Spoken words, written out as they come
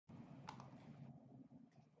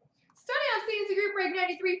Fantasy Group break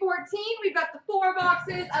 9314. We've got the 4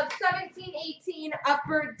 boxes of 1718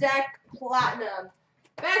 Upper Deck Platinum.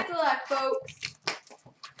 Best of luck, folks.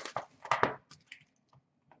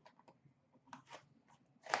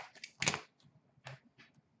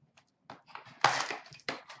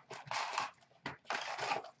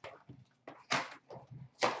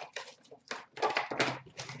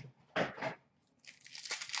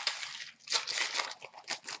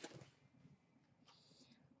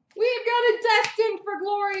 We've got a Destined for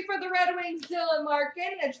Glory for the Red Wings, Dylan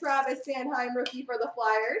Larkin, and a Travis Sanheim rookie for the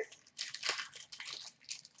Flyers.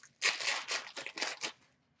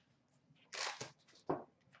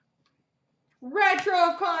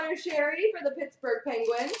 Retro of Connor Sherry for the Pittsburgh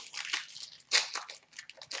Penguins.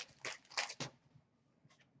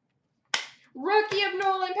 Rookie of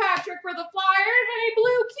Nolan Patrick for the Flyers, and a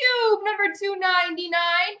blue cube, number 299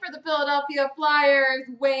 for the Philadelphia Flyers,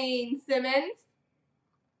 Wayne Simmons.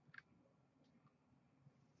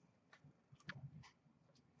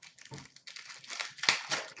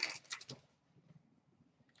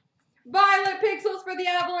 Violet Pixels for the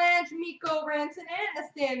Avalanche, Mikko Rantanen,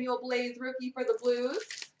 a Samuel Blaze rookie for the Blues.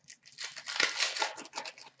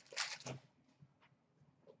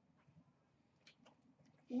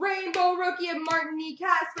 Rainbow rookie of Martin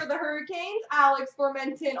Necas for the Hurricanes, Alex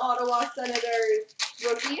Formenton, Ottawa Senators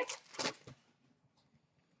rookie.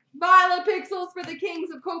 Violet Pixels for the Kings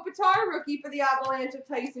of Kopitar, rookie for the Avalanche of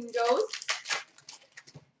Tyson Jost.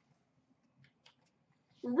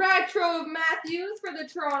 Retro of Matthews for the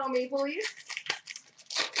Toronto Maple Leafs.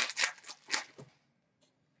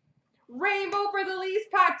 Rainbow for the Leafs,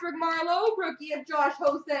 Patrick Marleau, rookie of Josh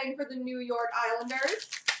Hosang for the New York Islanders.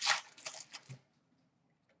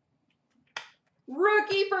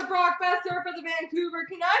 Rookie for Brock Besser for the Vancouver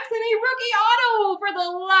Canucks, and a rookie auto for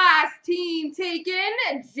the last team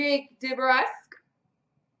taken, Jake DeBrusk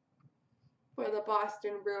for the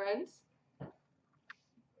Boston Bruins.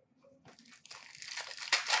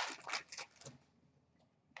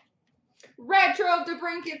 Retro of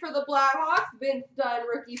DeBrincat for the Blackhawks, Vince Dunn,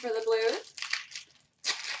 rookie for the Blues.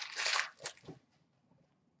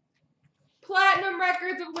 Platinum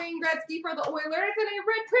records of Wayne Gretzky for the Oilers, and a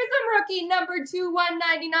Red Prism rookie, number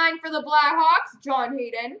 2/199 for the Blackhawks, John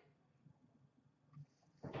Hayden.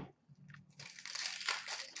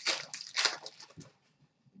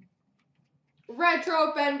 Retro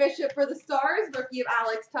of Ben Bishop for the Stars, rookie of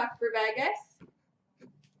Alex Tuch for Vegas.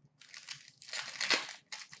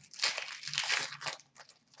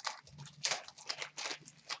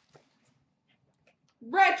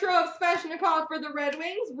 Retro of Svechnikov for the Red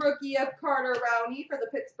Wings, rookie of Carter Rowney for the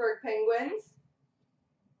Pittsburgh Penguins.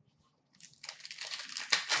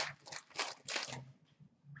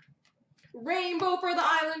 Rainbow for the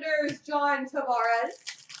Islanders, John Tavares.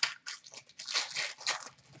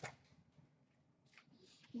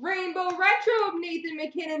 Rainbow retro of Nathan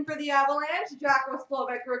McKinnon for the Avalanche, Jacko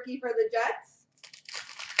Slovak rookie for the Jets.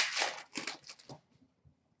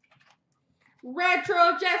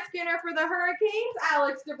 Retro of Jeff Skinner for the Hurricanes,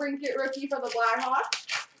 Alex DeBrincat rookie for the Blackhawks.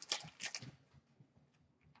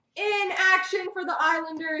 In action for the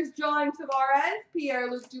Islanders, John Tavares,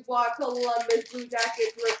 Pierre-Luc Dubois, Columbus Blue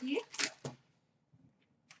Jackets rookie.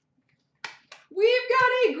 We've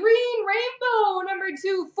got a green rainbow, number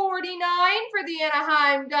 249 for the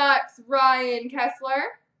Anaheim Ducks, Ryan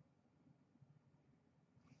Kessler.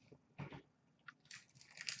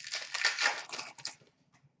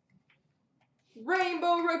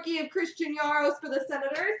 Rainbow rookie of Christian Jaros for the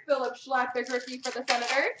Senators, Philip Schlafik rookie for the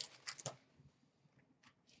Senators.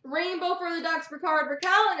 Rainbow for the Ducks, Rickard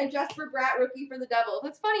Rakell, and a Jesper Bratt rookie for the Devils.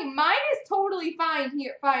 It's funny, mine is totally fine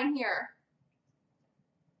here.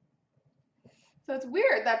 So it's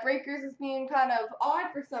weird that Breakers is being kind of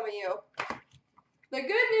odd for some of you. The good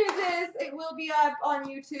news is it will be up on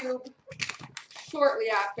YouTube shortly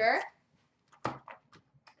after.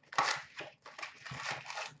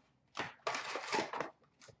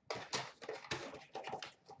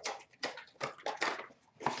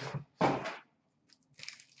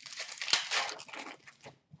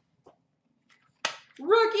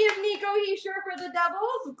 Rookie of Nico Hischier for the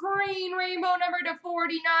Devils. Green rainbow number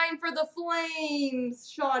 249 for the Flames,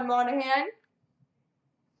 Sean Monahan.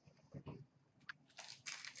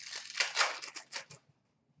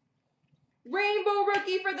 Rainbow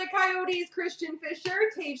rookie for the Coyotes, Christian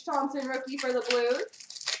Fisher. Tage Thompson rookie for the Blues.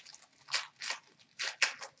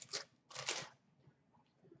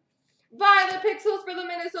 Violet Pixels for the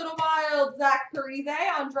Minnesota Wild, Zach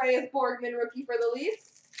Parise. Andreas Borgman rookie for the Leafs.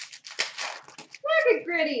 Look at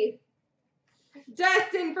Gritty.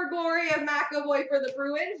 Destined for Glory of McAvoy for the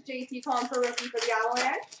Bruins, JT Compher rookie for the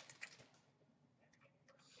Avalanche.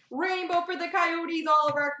 Rainbow for the Coyotes,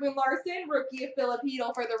 Oliver Ekman-Larsson. Rookie of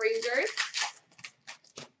Filipino for the Rangers.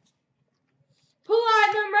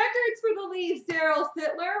 Platinum Records for the Leafs, Daryl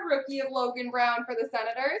Sittler. Rookie of Logan Brown for the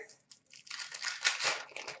Senators.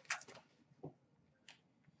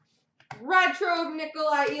 Retro of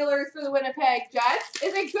Nikolai Ehlers for the Winnipeg Jets.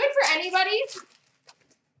 Is it good for anybody?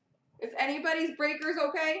 Is anybody's breakers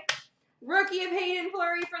okay? Rookie of Hayden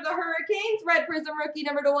Fleury for the Hurricanes. Red Prism rookie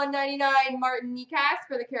number to 199, Martin Necas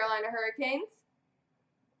for the Carolina Hurricanes.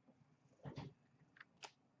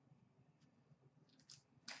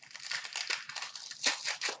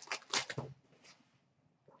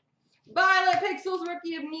 Violet Pixels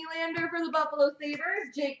rookie of Nylander for the Buffalo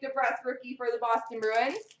Sabres. Jake DeBrusk rookie for the Boston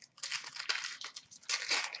Bruins.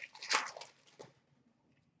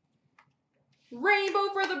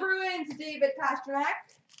 Rainbow for the Bruins, David Pastrnak.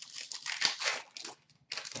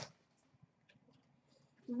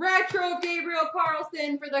 Retro of Gabriel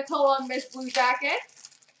Carlson for the Columbus Blue Jackets.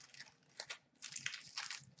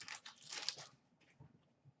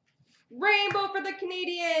 Rainbow for the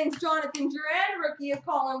Canadiens, Jonathan Drouin, rookie of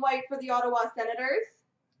Colin White for the Ottawa Senators.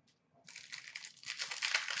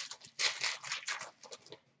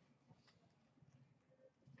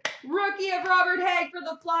 Rookie of Robert Hagg for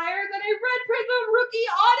the Flyers, and a Red Prism rookie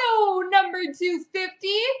auto number 250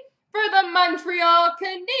 for the Montreal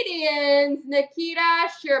Canadiens, Nikita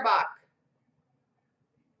Sherbak.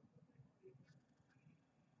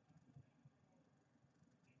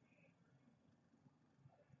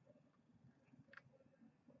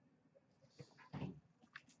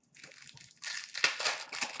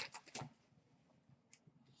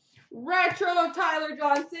 Retro of Tyler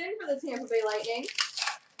Johnson for the Tampa Bay Lightning.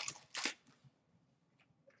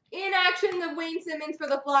 In action of Wayne Simmons for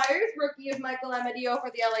the Flyers. Rookie of Michael Amadio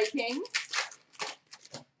for the LA Kings.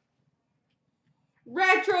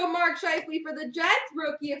 Retro Mark Scheifele for the Jets.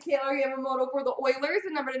 Rookie of Taylor Yamamoto for the Oilers.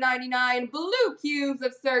 And number 99, Blue Cubes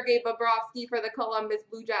of Sergei Bobrovsky for the Columbus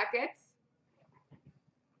Blue Jackets.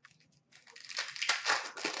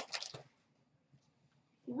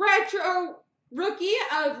 Retro rookie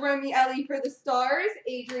of Remy Ellie for the Stars.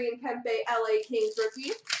 Adrian Kempe, LA Kings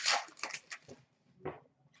rookie.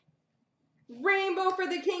 Rainbow for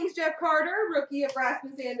the Kings, Jeff Carter. Rookie of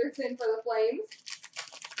Rasmus Anderson for the Flames.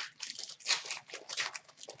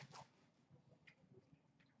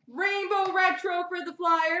 Rainbow Retro for the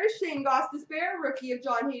Flyers, Shane Gostisbehere. Rookie of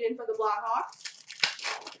John Hayden for the Blackhawks.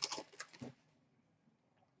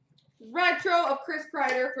 Retro of Chris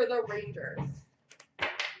Kreider for the Rangers.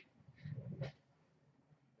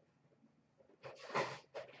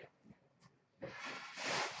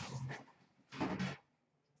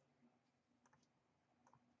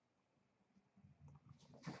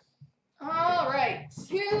 All right,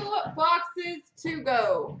 2 boxes to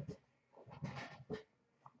go.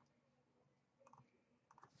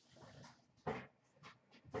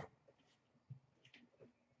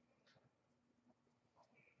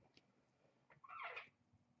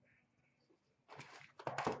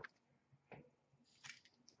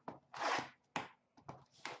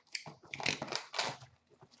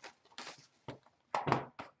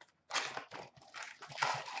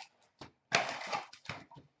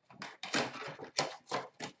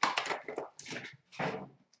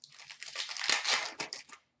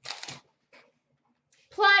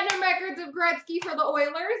 Platinum Records of Gretzky for the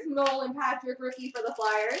Oilers. Nolan Patrick, rookie for the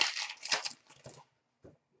Flyers.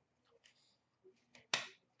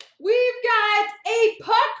 We've got a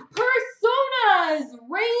Puck Personas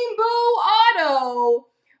Rainbow Auto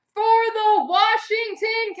for the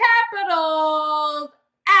Washington Capitals,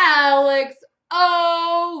 Alex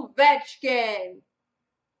Ovechkin.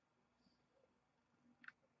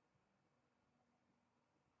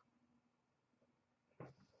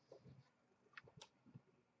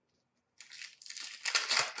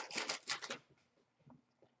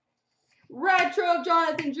 Retro of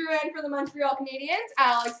Jonathan Drouin for the Montreal Canadiens.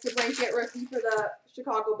 Alex DeBrincat, rookie for the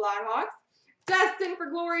Chicago Blackhawks. Destined for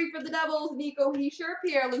Glory for the Devils, Nico Hischier.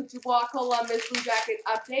 Pierre-Luc Dubois, Columbus Blue Jackets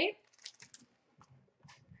update.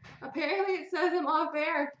 Apparently it says I'm off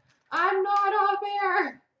air. I'm not off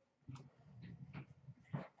air.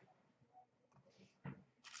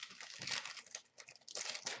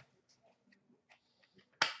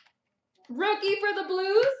 Rookie for the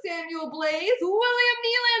Blues, Samuel Blaze. William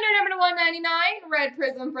Nylander, number 199. Red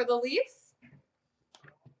Prism for the Leafs.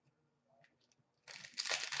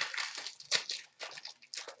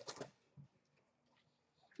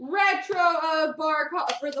 Retro of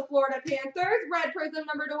Barkov for the Florida Panthers. Red Prism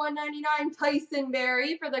number 199. Tyson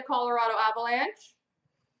Barrie for the Colorado Avalanche.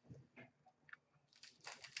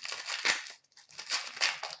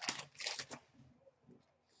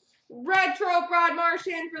 Retro Brad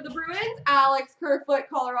Marchand for the Bruins. Alex Kerfoot,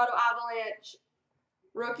 Colorado Avalanche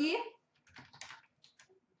rookie.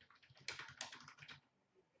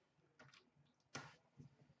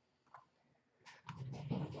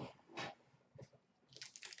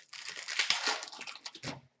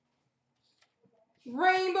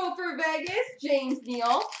 Rainbow for Vegas, James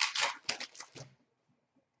Neal.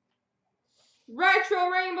 Retro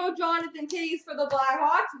Rainbow, Jonathan Toews for the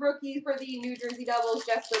Blackhawks. Rookie for the New Jersey Devils,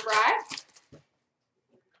 Jester Bratt.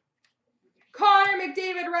 Connor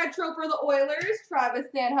McDavid Retro for the Oilers. Travis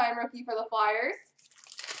Sanheim rookie for the Flyers.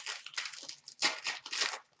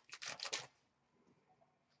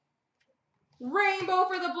 Rainbow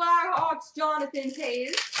for the Blackhawks, Jonathan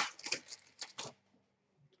Toews.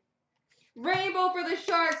 Rainbow for the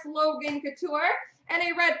Sharks, Logan Couture. And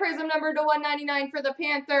a red prism number to 199 for the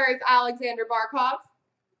Panthers, Alexander Barkov.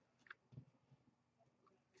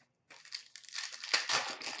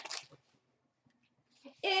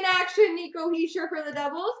 In action, Nico Hischier for the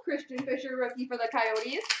Devils. Christian Fischer, rookie for the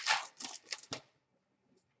Coyotes.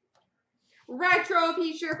 Retro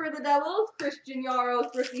Hischier for the Devils. Christian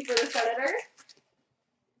Jaros, rookie for the Senators.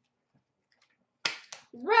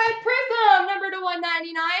 Red prism, number to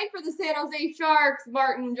 199 for the San Jose Sharks,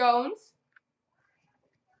 Martin Jones.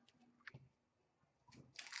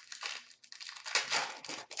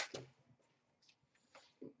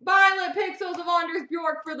 Violet pixels of Anders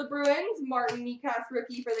Bjork for the Bruins, Martin Necas,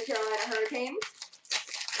 rookie for the Carolina Hurricanes.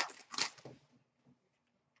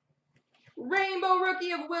 Rainbow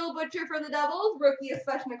rookie of Will Butcher for the Devils, rookie of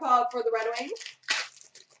Svechnikov for the Red Wings.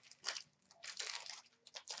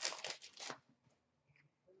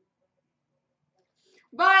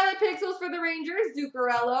 Violet pixels for the Rangers,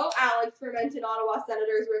 Zuccarello, Alex Fermented, Ottawa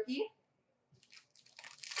Senators rookie.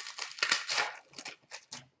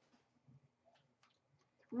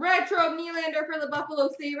 Retro of Nylander for the Buffalo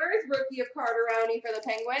Sabres, rookie of Carter Rowney for the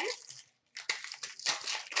Penguins.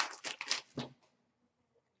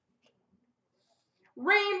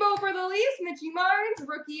 Rainbow for the Leafs, Mitchie Marnes,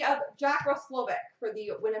 rookie of Jack Roslovic for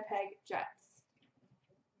the Winnipeg Jets.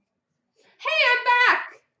 Hey, I'm back!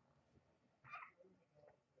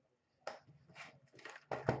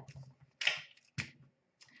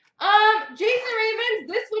 Jason Ravens,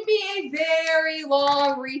 this would be a very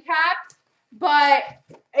long recap, but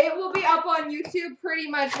it will be up on YouTube pretty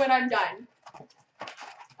much when I'm done.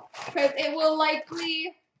 Because it will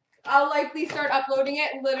I'll likely start uploading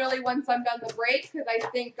it literally once I'm done the break, because I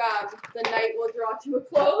think the night will draw to a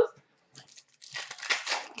close.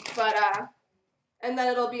 But, and then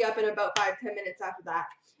it'll be up in about 5-10 minutes after that.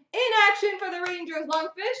 In action for the Rangers,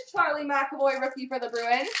 Lungfish, Charlie McAvoy, rookie for the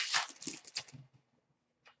Bruins.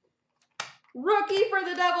 Rookie for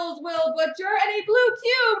the Devils, Will Butcher, and a blue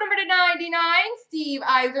cube, number to 99, Steve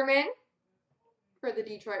Yzerman for the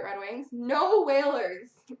Detroit Red Wings. No Whalers.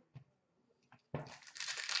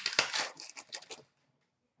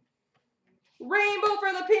 Rainbow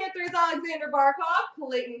for the Panthers, Alexander Barkov,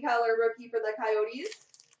 Clayton Keller, rookie for the Coyotes.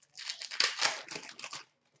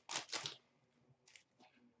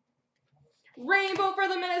 Rainbow for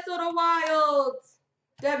the Minnesota Wild,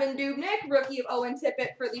 Devin Dubnyk, rookie of Owen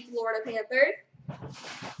Tippett for the Florida Panthers.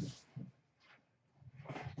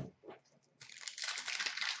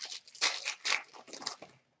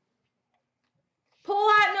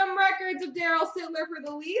 Platinum records of Daryl Sittler for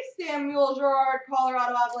the Leafs, Samuel Girard,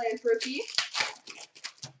 Colorado Avalanche rookie.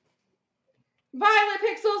 Violet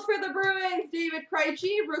pixels for the Bruins, David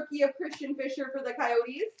Krejci, rookie of Christian Fischer for the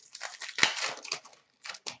Coyotes.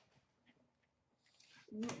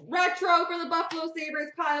 Retro for the Buffalo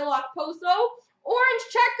Sabres, Kyle Okposo. Orange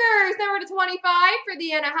checkers, number to 25 for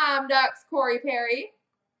the Anaheim Ducks, Corey Perry.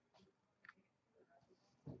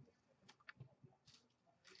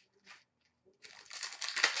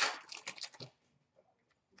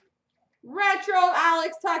 Retro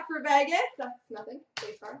Alex Tuck for Vegas. That's nothing.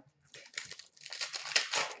 Base card.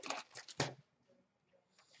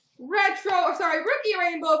 Rookie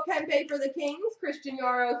Rainbow of Kempe for the Kings. Christian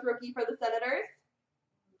Jaros, rookie for the Senators.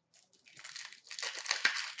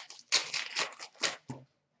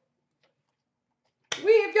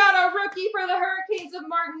 We've got a rookie for the Hurricanes of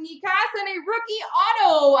Martin Necas and a rookie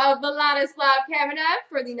auto of Vladislav Kamenev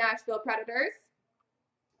for the Nashville Predators.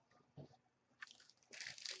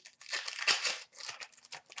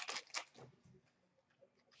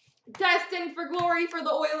 Destined for Glory for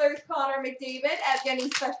the Oilers, Connor McDavid, Evgeny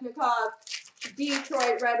Svechnikov,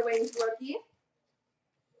 Detroit Red Wings rookie.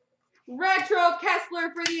 Retro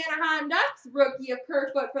Kessler for the Anaheim Ducks, rookie of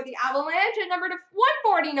Kerfoot for the Avalanche, and number to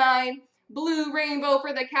 149, Blue Rainbow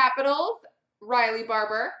for the Capitals, Riley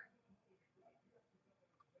Barber.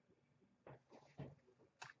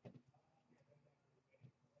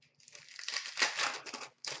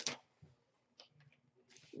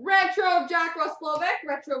 Retro of Jack Roslovic,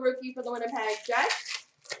 retro rookie for the Winnipeg Jets.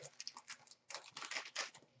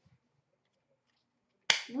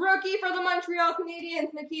 Rookie for the Montreal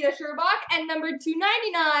Canadiens, Nikita Sherbak. And number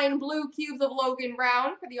 299, blue cubes of Logan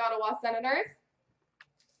Brown for the Ottawa Senators.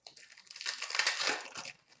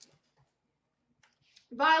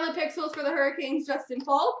 Violet Pixels for the Hurricanes, Justin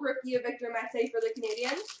Falk. Rookie of Victor Mete for the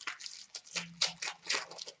Canadiens.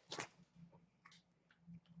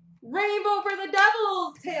 Rainbow for the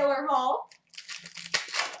Devils, Taylor Hall.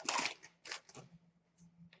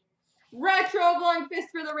 Retro of Lundqvist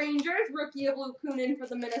for the Rangers. Rookie of Luke Kunin for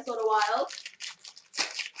the Minnesota Wild.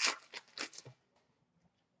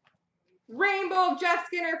 Rainbow of Jeff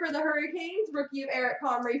Skinner for the Hurricanes. Rookie of Eric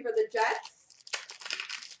Comrie for the Jets.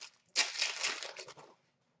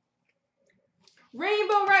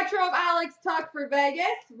 Rainbow Retro of Alex Tuck for Vegas.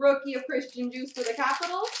 Rookie of Christian Juice for the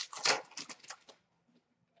Capitals.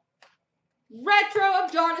 Retro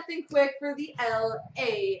of Jonathan Quick for the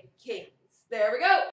LA Kings. There we go.